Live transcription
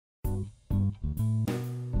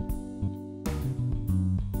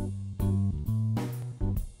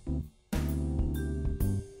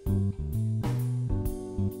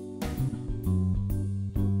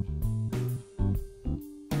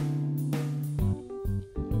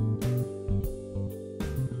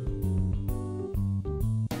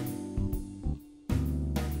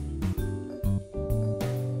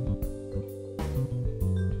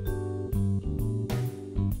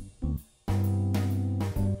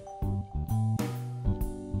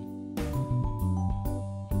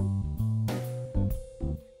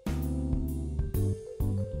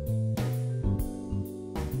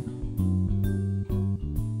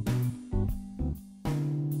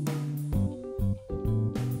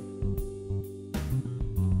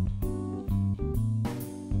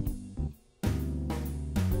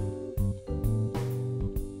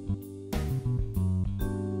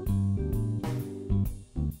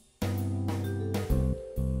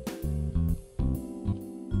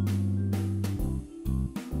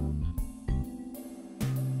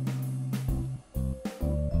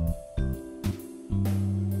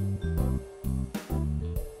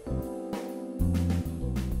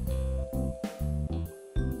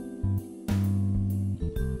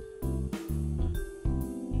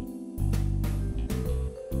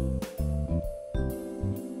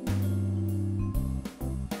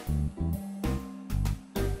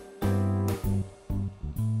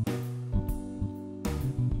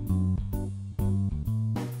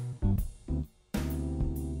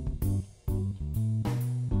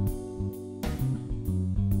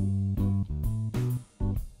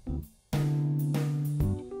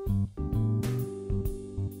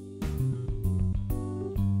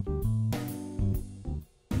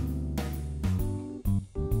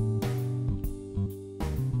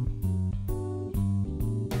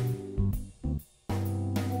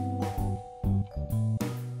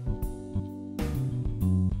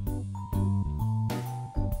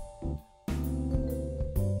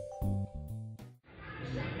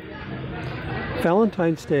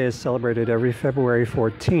Valentine's Day is celebrated every February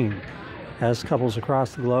 14, as couples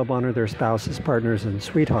across the globe honor their spouses, partners, and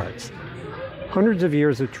sweethearts. Hundreds of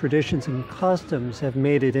years of traditions and customs have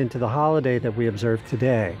made it into the holiday that we observe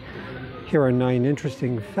today. Here are 9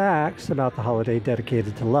 interesting facts about the holiday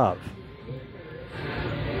dedicated to love.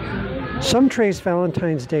 Some trace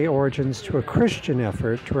Valentine's Day origins to a Christian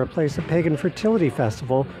effort to replace a pagan fertility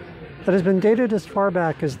festival that has been dated as far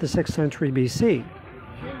back as the 6th century BC.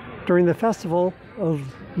 During the festival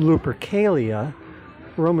of Lupercalia,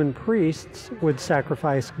 Roman priests would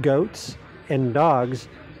sacrifice goats and dogs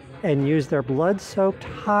and use their blood-soaked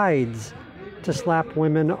hides to slap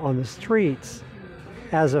women on the streets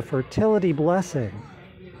as a fertility blessing.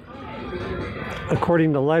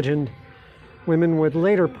 According to legend, women would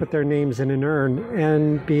later put their names in an urn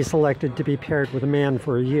and be selected to be paired with a man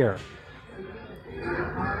for a year.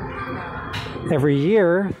 Every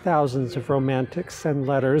year, thousands of romantics send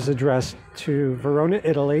letters addressed to Verona,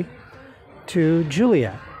 Italy, to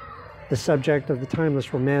Juliet, the subject of the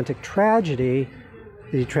timeless romantic tragedy,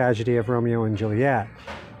 the tragedy of Romeo and Juliet.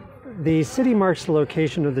 The city marks the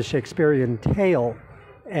location of the Shakespearean tale,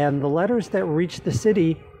 and the letters that reach the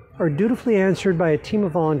city are dutifully answered by a team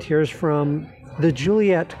of volunteers from the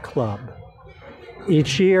Juliet Club.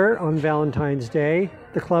 Each year on Valentine's Day,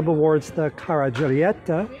 the club awards the Cara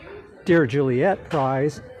Giulietta, Dear Juliet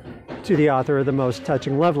Prize to the author of the most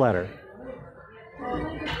touching love letter.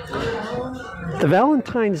 The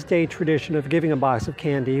Valentine's Day tradition of giving a box of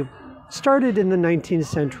candy started in the 19th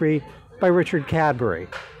century by Richard Cadbury,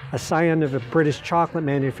 a scion of a British chocolate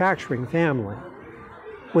manufacturing family.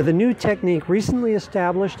 With a new technique recently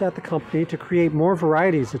established at the company to create more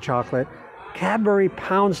varieties of chocolate, Cadbury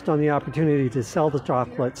pounced on the opportunity to sell the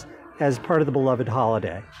chocolates as part of the beloved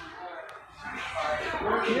holiday.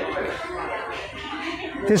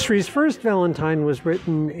 History's first Valentine was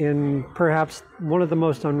written in perhaps one of the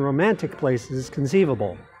most unromantic places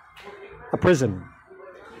conceivable, a prison.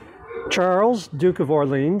 Charles, Duke of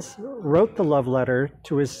Orleans, wrote the love letter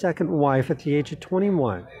to his second wife at the age of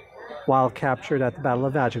 21 while captured at the Battle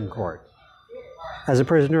of Agincourt. As a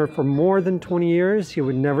prisoner for more than 20 years, he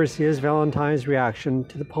would never see his Valentine's reaction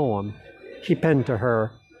to the poem he penned to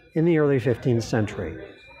her in the early 15th century.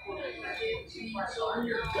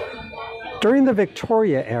 During the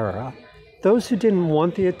Victoria era, those who didn't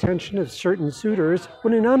want the attention of certain suitors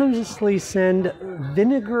would anonymously send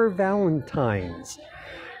vinegar valentines.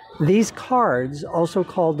 These cards, also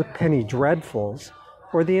called penny dreadfuls,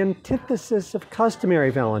 were the antithesis of customary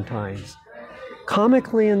valentines,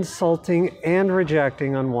 comically insulting and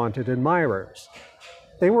rejecting unwanted admirers.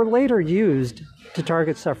 They were later used to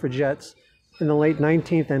target suffragettes in the late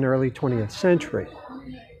 19th and early 20th century.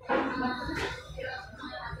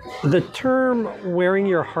 The term wearing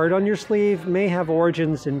your heart on your sleeve may have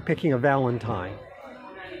origins in picking a valentine.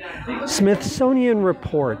 Smithsonian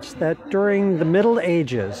reports that during the Middle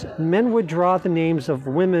Ages, men would draw the names of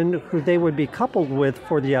women who they would be coupled with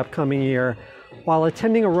for the upcoming year while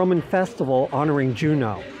attending a Roman festival honoring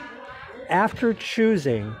Juno. After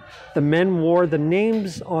choosing, the men wore the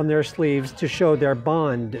names on their sleeves to show their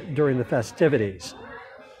bond during the festivities.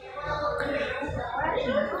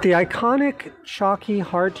 The iconic chalky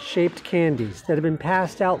heart-shaped candies that have been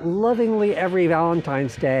passed out lovingly every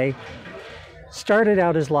Valentine's Day started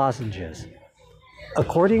out as lozenges.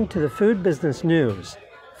 According to the Food Business News,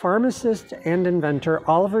 pharmacist and inventor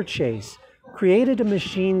Oliver Chase created a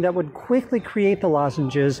machine that would quickly create the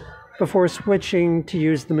lozenges before switching to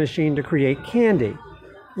use the machine to create candy,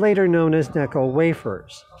 later known as Necco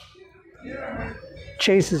wafers.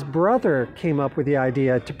 Chase's brother came up with the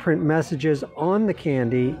idea to print messages on the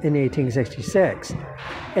candy in 1866,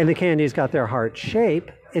 and the candies got their heart shape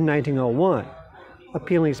in 1901,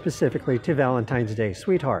 appealing specifically to Valentine's Day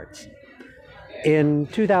sweethearts. In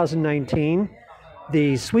 2019,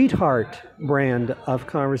 the Sweetheart brand of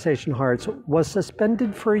conversation hearts was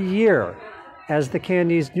suspended for a year as the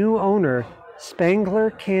candy's new owner, Spangler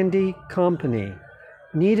Candy Company,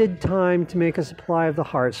 needed time to make a supply of the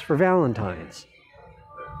hearts for Valentine's.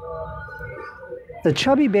 The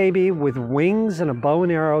chubby baby with wings and a bow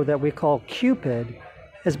and arrow that we call Cupid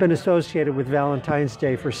has been associated with Valentine's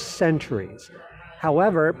Day for centuries.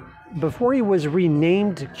 However, before he was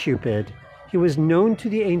renamed Cupid, he was known to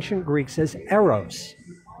the ancient Greeks as Eros,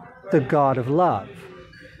 the god of love.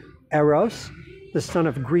 Eros, the son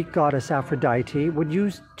of Greek goddess Aphrodite, would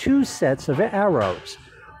use 2 sets of arrows,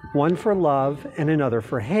 one for love and another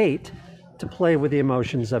for hate, to play with the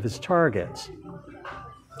emotions of his targets.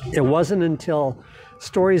 It wasn't until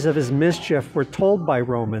stories of his mischief were told by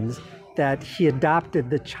Romans that he adopted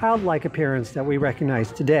the childlike appearance that we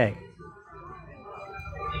recognize today.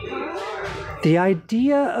 The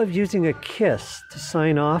idea of using a kiss to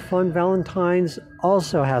sign off on Valentine's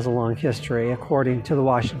also has a long history, according to the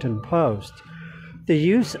Washington Post. The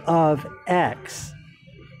use of X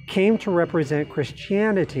came to represent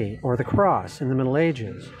Christianity or the cross in the Middle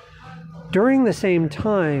Ages. During the same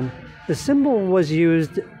time, the symbol was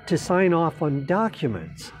used to sign off on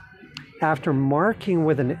documents. After marking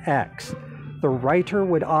with an X, the writer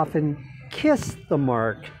would often kiss the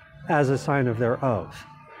mark as a sign of their oath.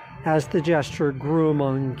 As the gesture grew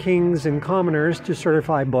among kings and commoners to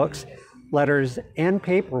certify books, letters, and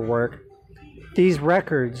paperwork, these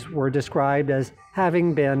records were described as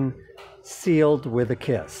having been sealed with a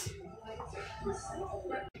kiss.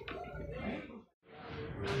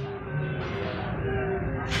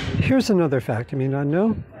 Here's another fact you may not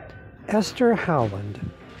know. Esther Howland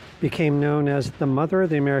became known as the mother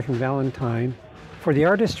of the American Valentine for the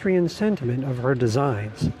artistry and sentiment of her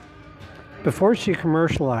designs. Before she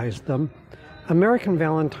commercialized them, American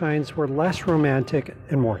Valentines were less romantic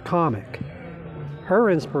and more comic. Her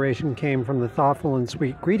inspiration came from the thoughtful and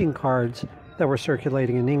sweet greeting cards that were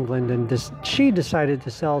circulating in England, and she decided to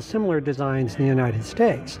sell similar designs in the United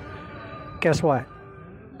States. Guess what?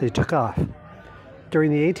 They took off. During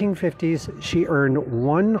the 1850s, she earned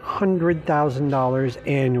 $100,000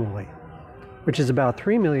 annually, which is about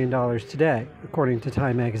 $3 million today, according to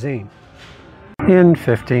Time magazine. In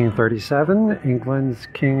 1537, England's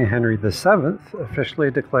King Henry VII officially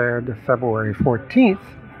declared February 14th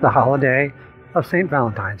the holiday of St.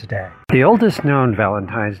 Valentine's Day. The oldest known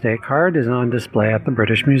Valentine's Day card is on display at the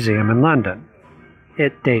British Museum in London.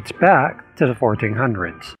 It dates back to the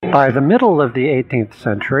 1400s. By the middle of the 18th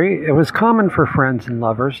century, it was common for friends and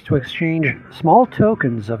lovers to exchange small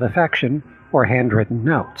tokens of affection or handwritten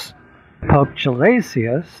notes. Pope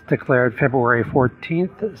Gelasius declared February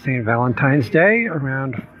 14th St. Valentine's Day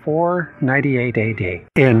around 498 AD.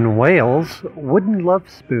 In Wales, wooden love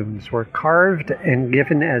spoons were carved and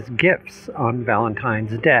given as gifts on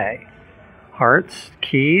Valentine's Day. Hearts,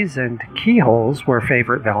 keys, and keyholes were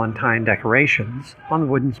favorite Valentine decorations on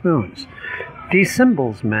wooden spoons. These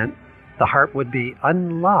symbols meant the heart would be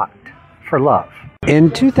unlocked for love.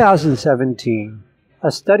 In 2017,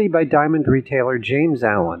 a study by diamond retailer James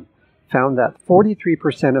Allen found that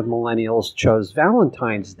 43% of millennials chose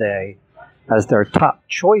Valentine's Day as their top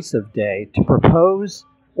choice of day to propose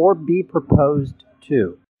or be proposed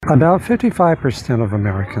to. About 55% of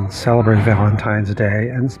Americans celebrate Valentine's Day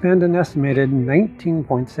and spend an estimated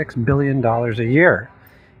 $19.6 billion a year,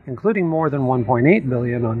 including more than $1.8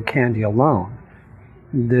 billion on candy alone.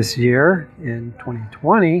 This year, in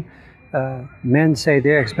 2020, men say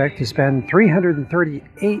they expect to spend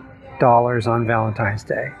 $338 on Valentine's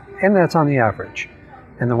Day, and that's on the average.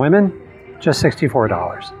 And the women, just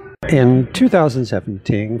 $64. In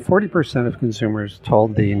 2017, 40% of consumers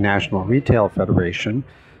told the National Retail Federation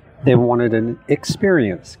they wanted an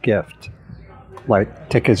experience gift,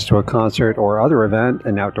 like tickets to a concert or other event,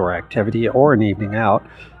 an outdoor activity, or an evening out,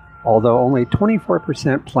 although only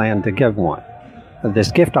 24% plan to give one.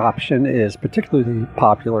 This gift option is particularly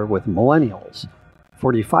popular with millennials.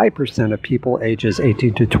 45% of people ages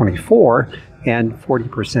 18 to 24 and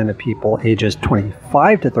 40% of people ages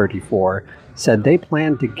 25 to 34 said they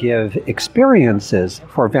plan to give experiences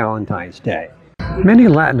for Valentine's Day. Many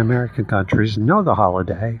Latin American countries know the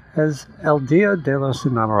holiday as El Dia de los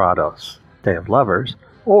Enamorados, Day of Lovers,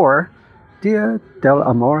 or Dia del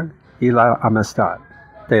Amor y la Amistad,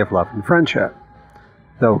 Day of Love and Friendship.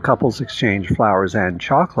 Though couples exchange flowers and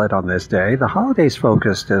chocolate on this day, the holiday's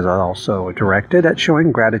focus is also directed at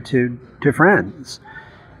showing gratitude to friends.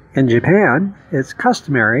 In Japan, it's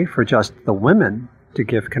customary for just the women to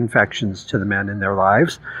give confections to the men in their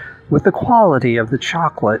lives, with the quality of the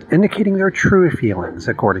chocolate indicating their true feelings,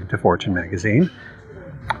 according to Fortune magazine.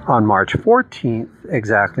 On March 14th,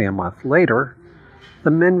 exactly a month later,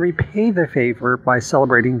 the men repay the favor by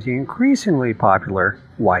celebrating the increasingly popular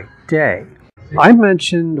White Day. I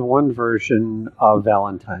mentioned one version of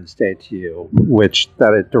Valentine's Day to you,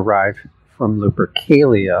 that it derived from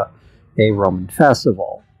Lupercalia, a Roman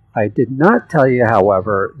festival. I did not tell you,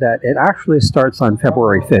 however, that it actually starts on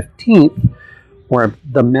February 15th, where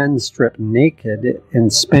the men strip naked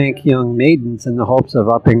and spank young maidens in the hopes of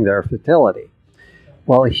upping their fertility.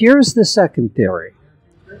 Well, here's the second theory.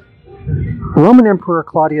 Roman Emperor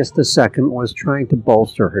Claudius II was trying to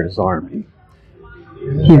bolster his army.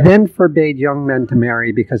 He then forbade young men to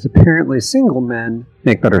marry because apparently single men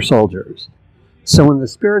make better soldiers. So in the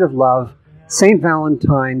spirit of love, St.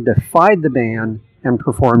 Valentine defied the ban and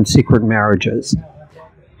performed secret marriages.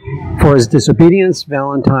 For his disobedience,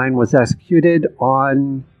 Valentine was executed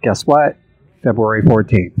on, guess what, February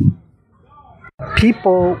 14th.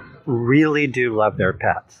 People really do love their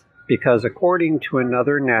pets because according to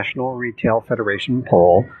another National Retail Federation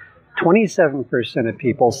poll, 27% of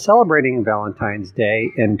people celebrating Valentine's Day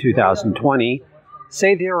in 2020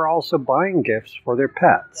 say they are also buying gifts for their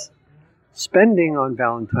pets. Spending on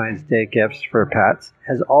Valentine's Day gifts for pets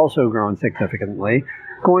has also grown significantly,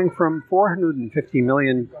 going from $450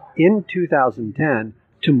 million in 2010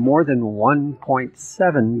 to more than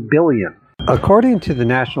 $1.7 billion. According to the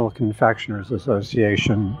National Confectioners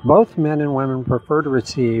Association, both men and women prefer to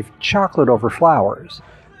receive chocolate over flowers,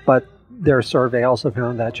 but their survey also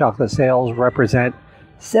found that chocolate sales represent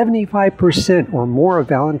 75% or more of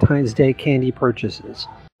Valentine's Day candy purchases.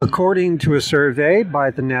 According to a survey by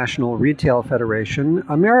the National Retail Federation,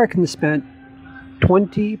 Americans spent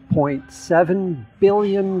 $20.7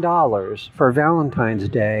 billion for Valentine's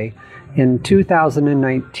Day in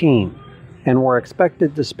 2019 and were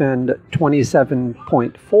expected to spend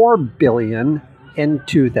 $27.4 billion in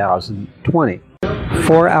 2020.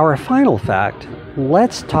 For our final fact,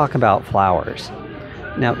 let's talk about flowers.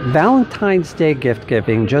 Now, Valentine's Day gift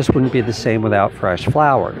giving just wouldn't be the same without fresh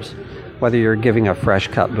flowers. Whether you're giving a fresh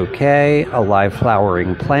cut bouquet, a live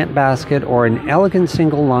flowering plant basket, or an elegant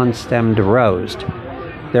single lawn-stemmed rose,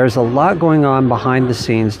 there's a lot going on behind the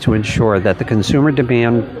scenes to ensure that the consumer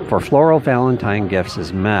demand for floral Valentine gifts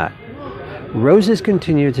is met. Roses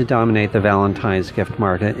continue to dominate the Valentine's gift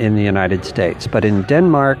market in the United States, but in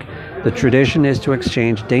Denmark, the tradition is to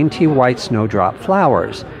exchange dainty white snowdrop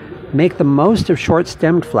flowers. Make the most of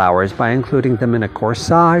short-stemmed flowers by including them in a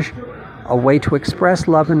corsage, a way to express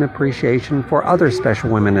love and appreciation for other special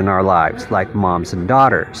women in our lives, like moms and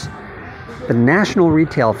daughters. The National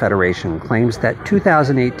Retail Federation claims that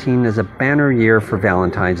 2018 is a banner year for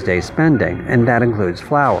Valentine's Day spending, and that includes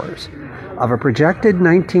flowers. Of a projected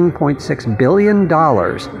 $19.6 billion,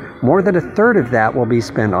 more than a third of that will be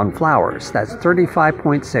spent on flowers. That's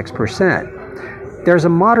 35.6%. There's a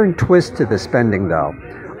modern twist to the spending, though.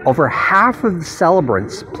 Over half of the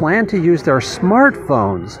celebrants plan to use their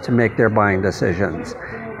smartphones to make their buying decisions,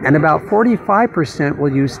 and about 45%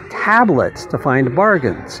 will use tablets to find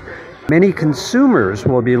bargains. Many consumers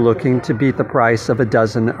will be looking to beat the price of a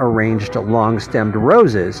dozen arranged long-stemmed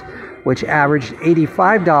roses, which averaged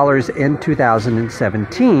 $85 in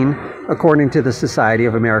 2017, according to the Society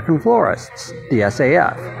of American Florists, the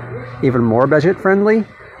SAF. Even more budget-friendly?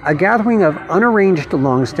 A gathering of unarranged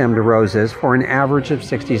long-stemmed roses for an average of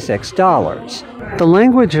 $66. The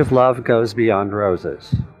language of love goes beyond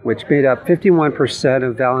roses, which made up 51%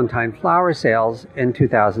 of Valentine flower sales in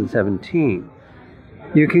 2017.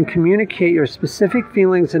 You can communicate your specific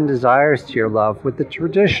feelings and desires to your love with the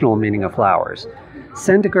traditional meaning of flowers.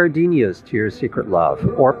 Send gardenias to your secret love,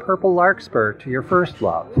 or purple larkspur to your first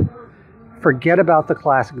love. Forget about the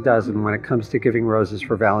classic dozen when it comes to giving roses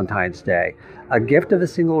for Valentine's Day. A gift of a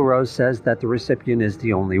single rose says that the recipient is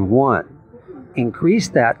the only one. Increase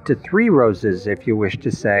that to 3 roses if you wish to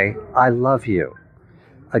say, I love you.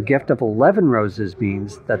 A gift of 11 roses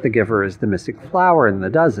means that the giver is the missing flower in the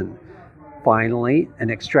dozen. Finally, an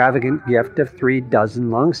extravagant gift of 3 dozen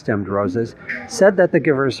long-stemmed roses said that the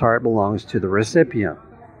giver's heart belongs to the recipient.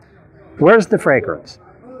 Where's the fragrance?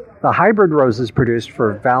 The hybrid roses produced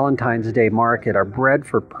for Valentine's Day market are bred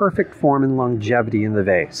for perfect form and longevity in the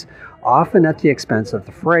vase, often at the expense of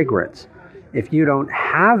the fragrance. If you don't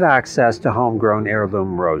have access to homegrown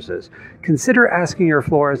heirloom roses, consider asking your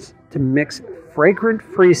florist to mix fragrant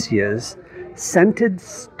freesias, scented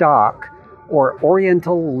stock, or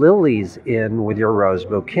oriental lilies in with your rose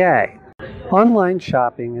bouquet. Online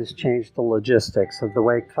shopping has changed the logistics of the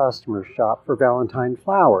way customers shop for Valentine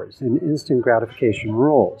flowers and instant gratification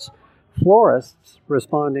rules. Florists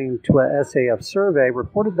responding to a SAF survey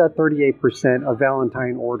reported that 38% of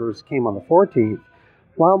Valentine orders came on the 14th,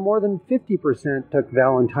 while more than 50% took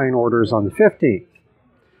Valentine orders on the 15th.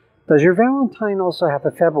 Does your Valentine also have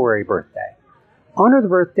a February birthday? Honor the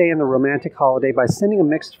birthday and the romantic holiday by sending a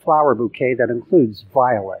mixed flower bouquet that includes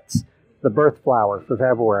violets, the birth flower for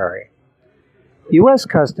February. U.S.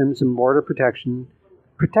 Customs and Border Protection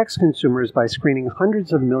protects consumers by screening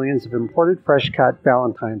hundreds of millions of imported fresh-cut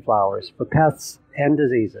Valentine flowers for pests and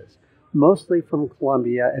diseases, mostly from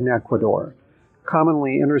Colombia and Ecuador.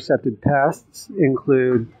 Commonly intercepted pests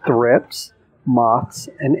include thrips, moths,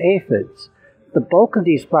 and aphids. The bulk of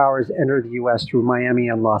these flowers enter the U.S. through Miami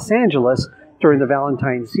and Los Angeles during the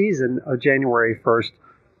Valentine season of January 1st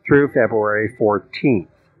through February 14th.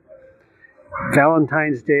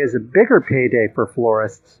 Valentine's Day is a bigger payday for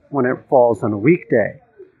florists when it falls on a weekday.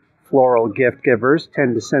 Floral gift givers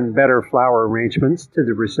tend to send better flower arrangements to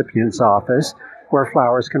the recipient's office, where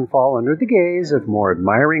flowers can fall under the gaze of more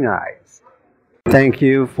admiring eyes. Thank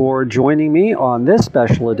you for joining me on this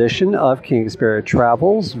special edition of Kingspirit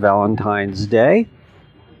Travels Valentine's Day.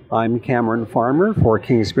 I'm Cameron Farmer for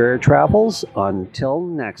Kingspirit Travels. Until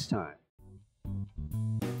next time.